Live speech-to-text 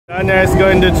Tanya is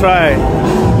going to try.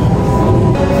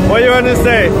 What do you want to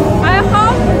say? I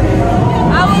hope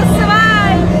I will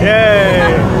survive.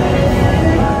 Yay!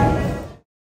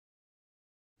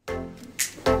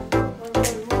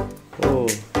 Oh,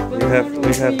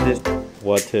 we have this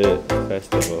water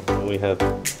festival. We have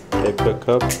paper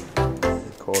cup.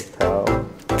 It's called towel.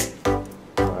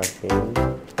 Martin,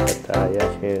 Pattaya,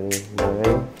 Chiang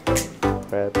Mai,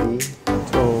 Krabi,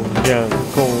 Tom Yum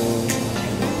Goong.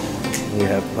 We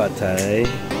have pad thai,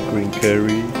 green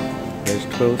curry,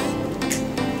 vegetables,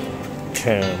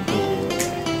 camp.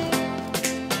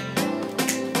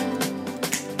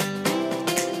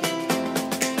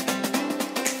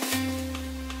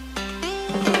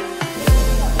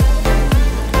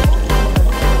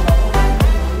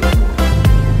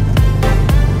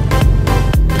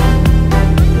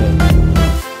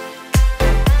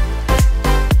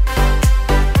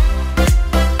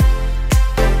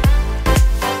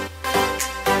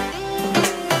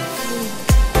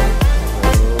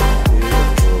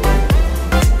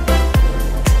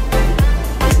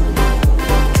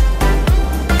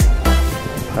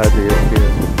 How do you feel?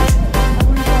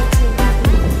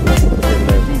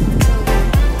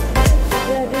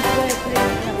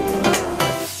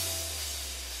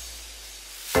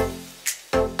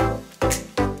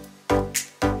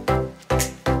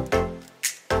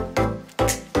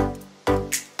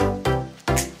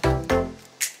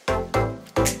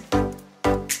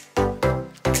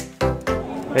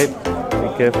 Hey, be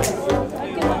careful.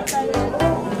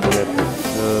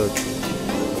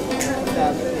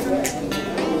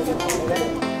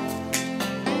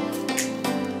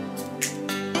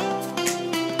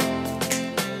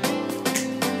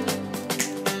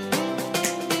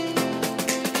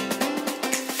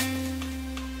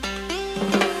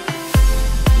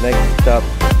 Next stop,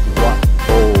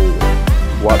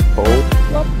 Wat Po.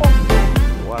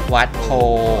 Wat Po.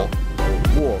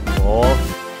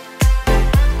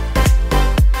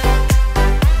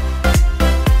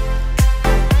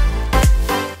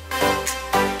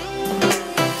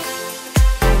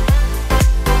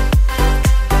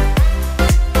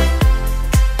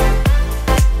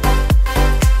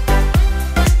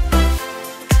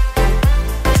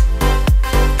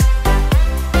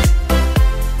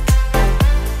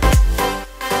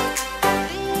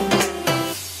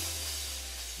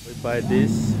 Buy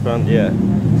this from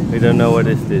we don't know what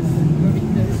is this.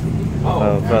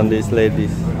 From these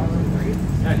ladies,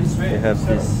 they have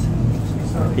this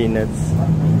peanuts.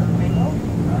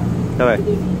 Come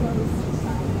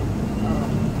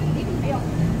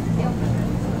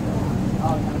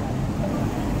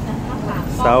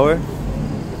sour,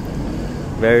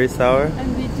 very sour,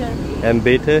 and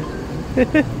bitter.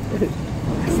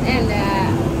 And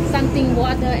something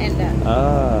water and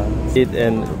Heat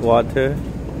and water.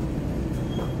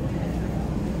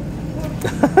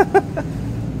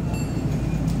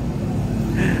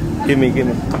 Give me.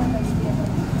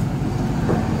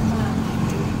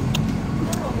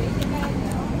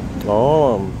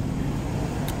 Oh,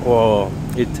 wow!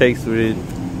 It tastes really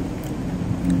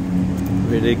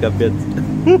good.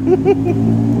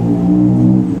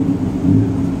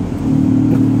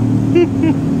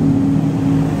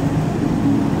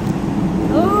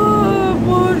 oh,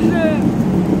 Боже!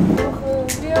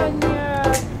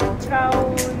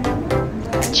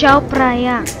 Ciao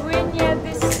Praia. We're near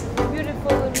this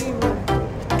beautiful river.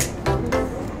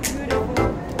 Beautiful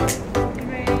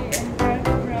gray and dark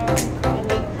brown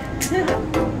color.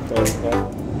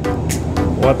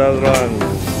 What around?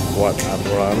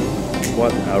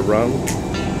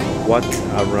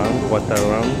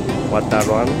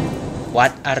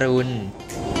 Wat Arun.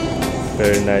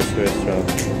 Very nice restaurant.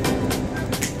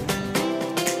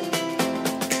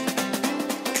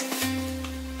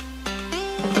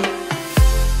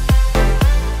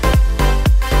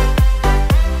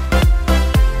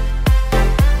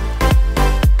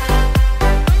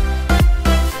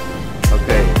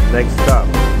 Next stop,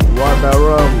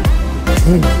 Wataram.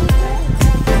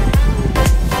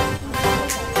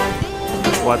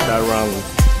 Wataram.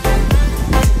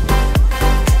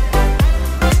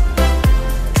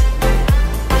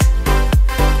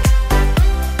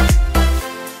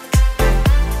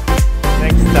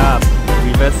 Next stop,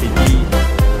 River City.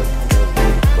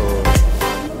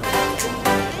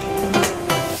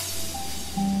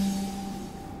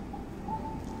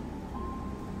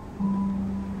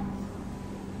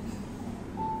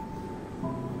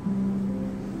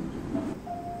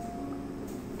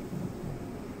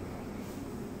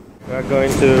 We are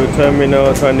going to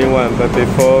Terminal 21, but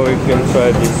before we can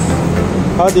try this.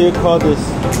 How do you call this?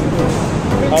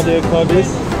 How do you call this?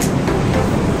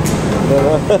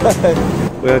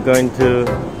 We are going to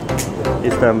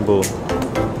Istanbul.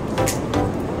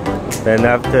 Then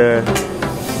after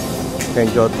can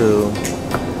go to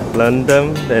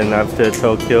London, then after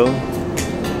Tokyo.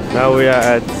 Now we are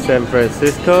at San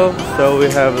Francisco, so we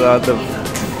have a lot of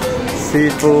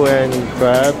seafood and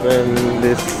crab and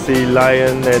this sea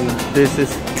lion, and this is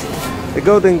the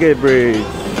Golden Gate Bridge.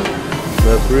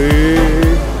 The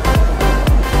bridge.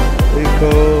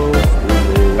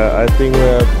 I think we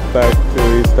are back to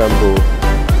Istanbul.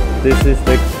 This is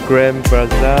the Grand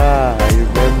Bazaar, you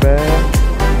remember?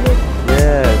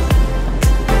 Yes.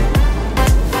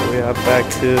 We are back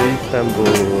to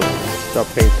Istanbul.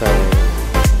 Shopping time.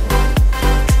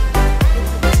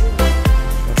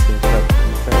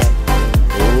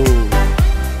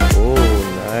 Oh,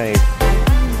 nice.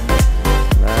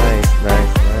 Nice.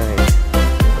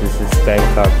 This is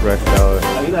Bangkok rush hour.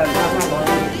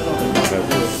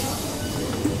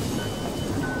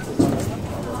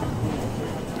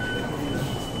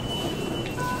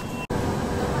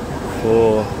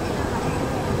 Oh,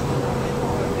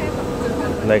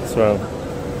 next round.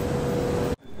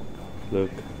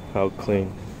 Look how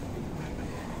clean.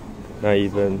 Not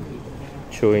even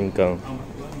chewing gum.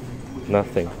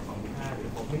 Nothing.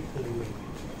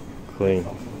 Clean.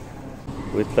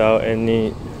 Without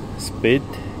any spit,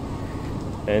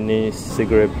 any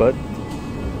cigarette butt.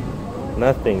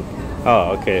 Nothing.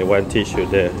 Oh, okay, one tissue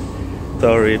there.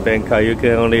 Sorry, Bangkok, you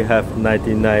can only have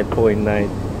 99.9.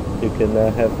 You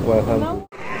cannot have 100.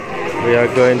 We are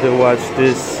going to watch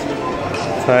this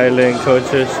Thailand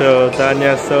culture show.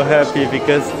 Tanya's so happy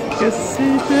because you can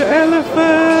see the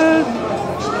elephant.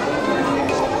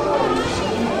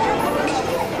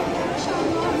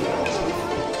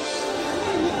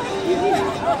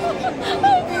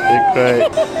 They cry.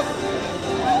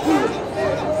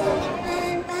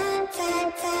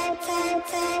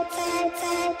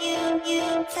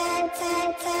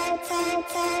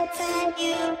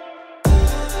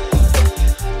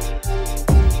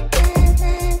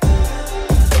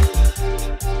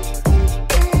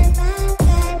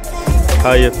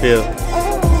 How you feel?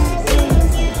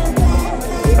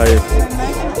 How you feel?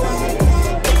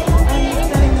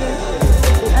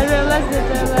 I realized that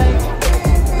I like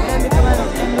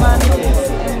elephants and monkeys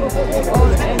and all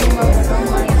the animals so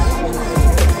much.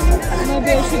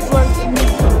 Maybe I should work in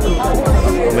it.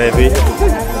 Maybe.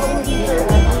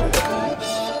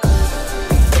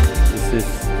 This is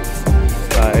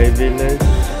Thai village.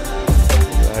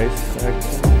 Rice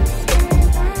factory.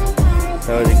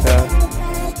 Sawadika.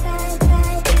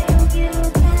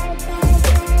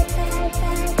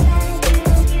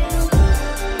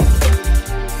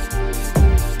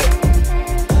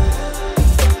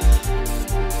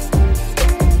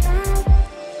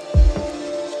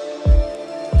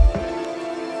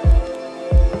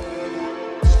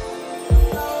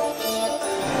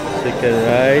 Chicken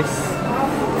rice.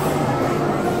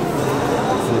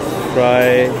 This is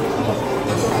fried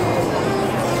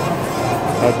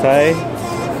pad thai.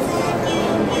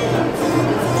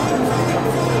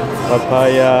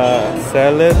 Papaya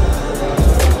salad.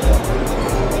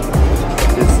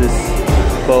 This is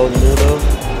bowl noodle.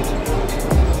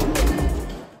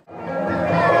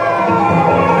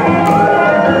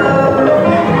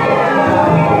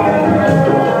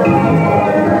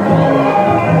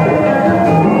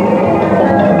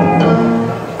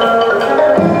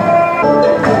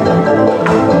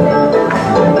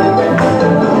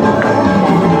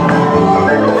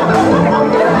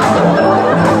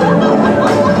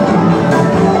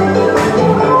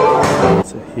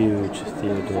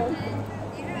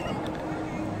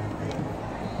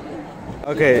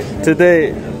 Okay,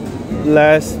 today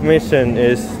last mission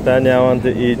is Tanya want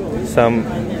to eat some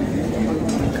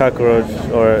cockroach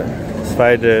or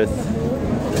spiders,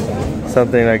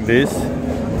 something like this.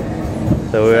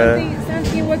 So we're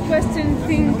Something what question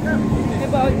think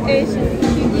about Asian?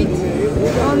 You eat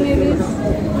only this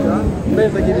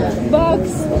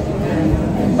box,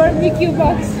 barbecue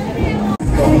box.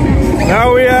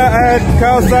 now we are at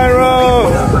Khao San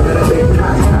Road.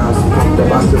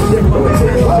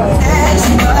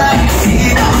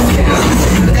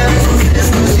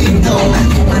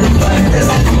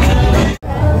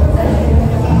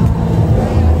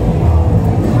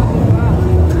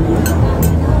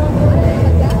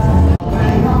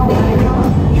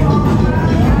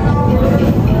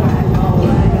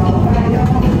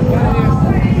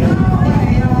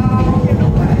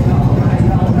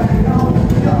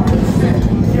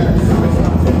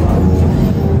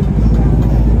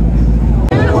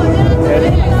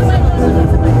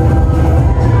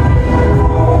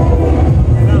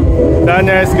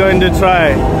 Tanya is going to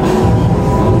try.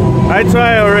 I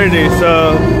tried already,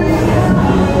 so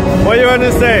what do you want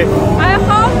to say? I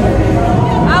hope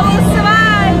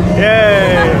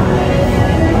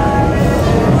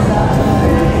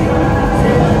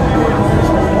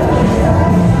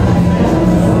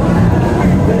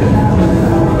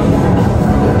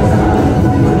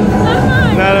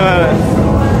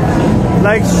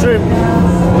like shrimp,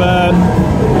 but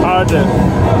harder.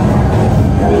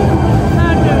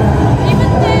 Harder.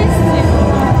 Even tasty.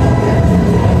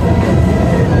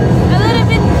 A little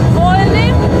bit oily.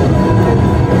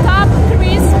 Top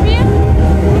crispy.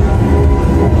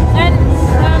 And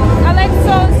I like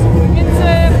sauce. It's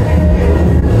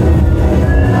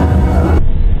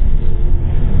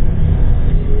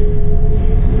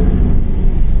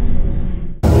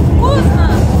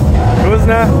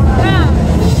Вкусно? yeah.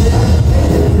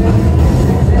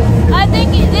 I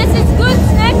think this is good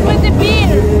snack with the beer.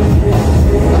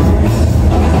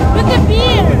 With the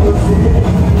beer.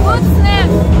 Good snack.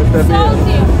 the beer.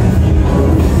 Salty.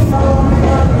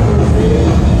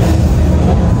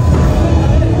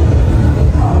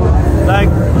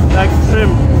 Like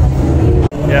shrimp.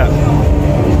 Yeah.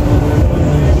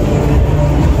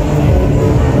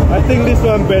 I think this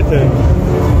one better.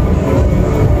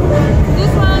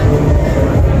 This one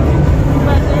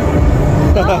better.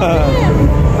 Oh, beer.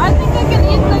 I think I can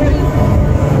eat like this.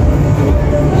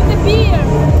 With the beer.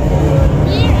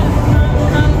 Beer.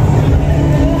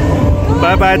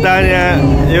 Bye bye, Tanya.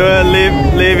 You will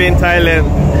live in Thailand.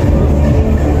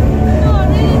 No,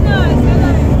 really nice. I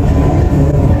like it.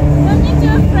 Don't need to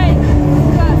afraid.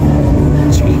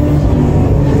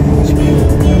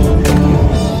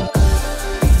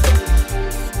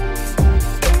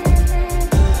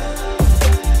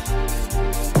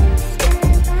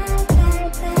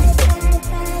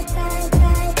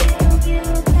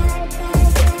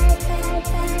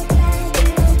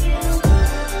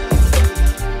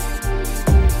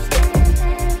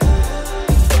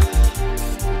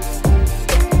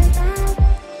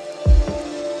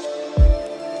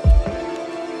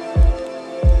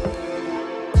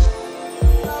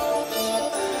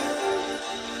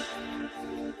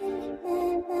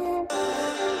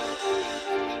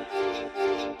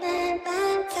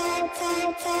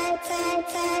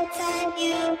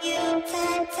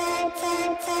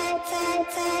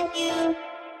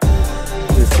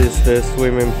 This is the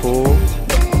swimming pool.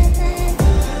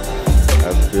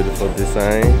 Has beautiful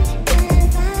design.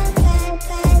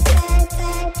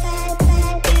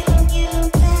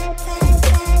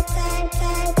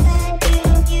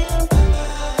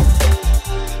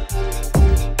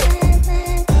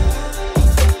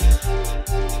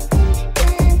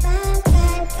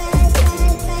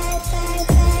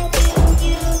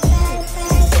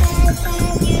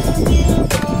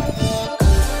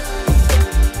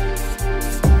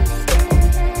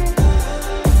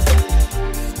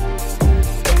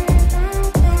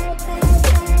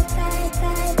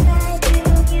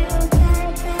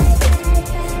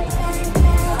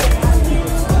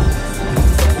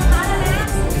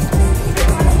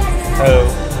 Hello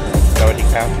สวัสดี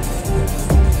ครับ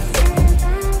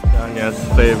Tanya's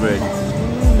favorite,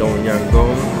 Dong Yang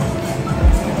Gong.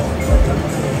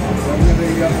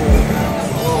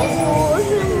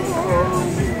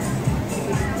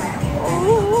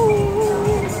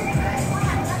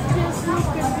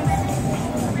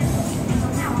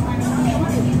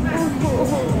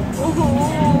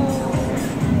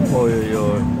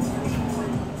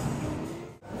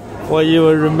 What you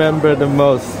will remember the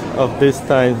most of this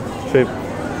time trip?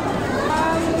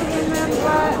 I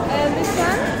remember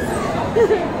elephant.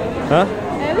 Huh?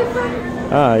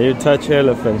 Elephant Ah, you touch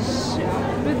elephant.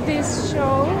 with this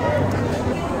show.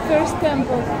 First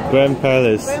temple. Grand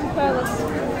Palace. Grand Palace.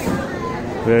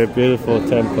 Very beautiful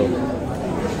temple.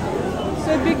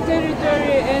 So big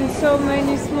territory and so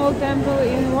many small temples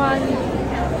in one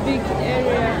big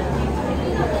area.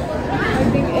 I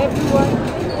think everyone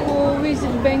who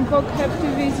visits Bangkok have to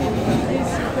visit this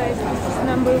place. This is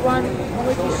number one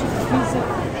what you should visit.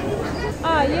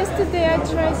 Yesterday I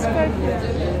tried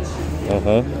scarpet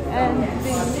and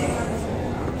this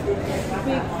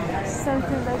big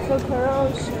something like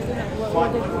cockroach. I don't know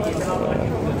what it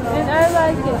was. And I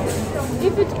like it.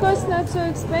 If it costs not so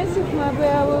expensive, maybe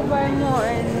I will buy more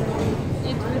and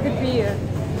eat with the beer.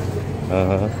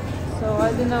 So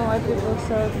I don't know why people are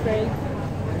so afraid.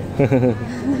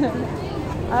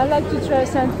 I like to try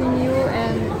something new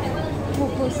and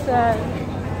cuckoo style.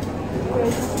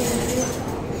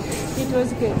 It was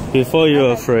good. Before you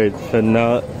were afraid, but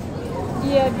now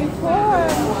Yeah, before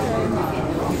I'm afraid.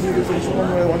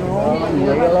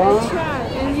 I try,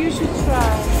 and you should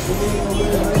try.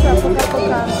 Poka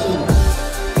poka.